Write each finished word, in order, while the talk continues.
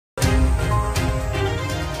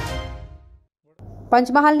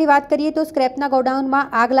પંચમહાલની વાત કરીએ તો સ્ક્રેપના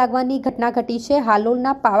ગોડાઉનમાં આગ લાગવાની ઘટના ઘટી છે।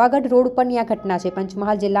 હાલોલના પાવાગઢ રોડ ઉપરની આ ઘટના છે।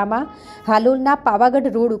 પંચમહાલ જિલ્લામાં હાલોલના પાવાગઢ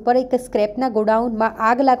રોડ ઉપર એક સ્ક્રેપના ગોડાઉનમાં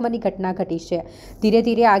આગ લાગવાની ઘટના ઘટી છે। ધીરે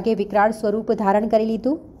ધીરે આગે વિકરાળ સ્વરૂપ ધારણ કરી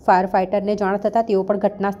લીધું। ફાયર ફાઇટરને જાણ થતાં તેઓ પણ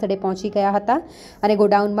ઘટના સ્થળે પહોંચી ગયા હતા અને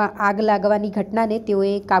ગોડાઉનમાં આગ લાગવાની ઘટનાને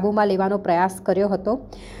તેઓએ કાબૂમાં લેવાનો પ્રયાસ કર્યો હતો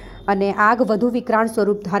અને આગ વધુ વિકરાળ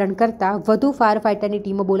સ્વરૂપ ધારણ કરતાં વધુ ફાયર ફાઇટરની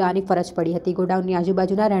ટીમો બોલાવવાની ફરજ પડી હતી। ગોડાઉનની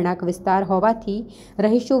આજુબાજુના રહેણાંક વિસ્તાર હોવાથી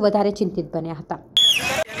રહીશો વધારે ચિંતિત બન્યા હતા।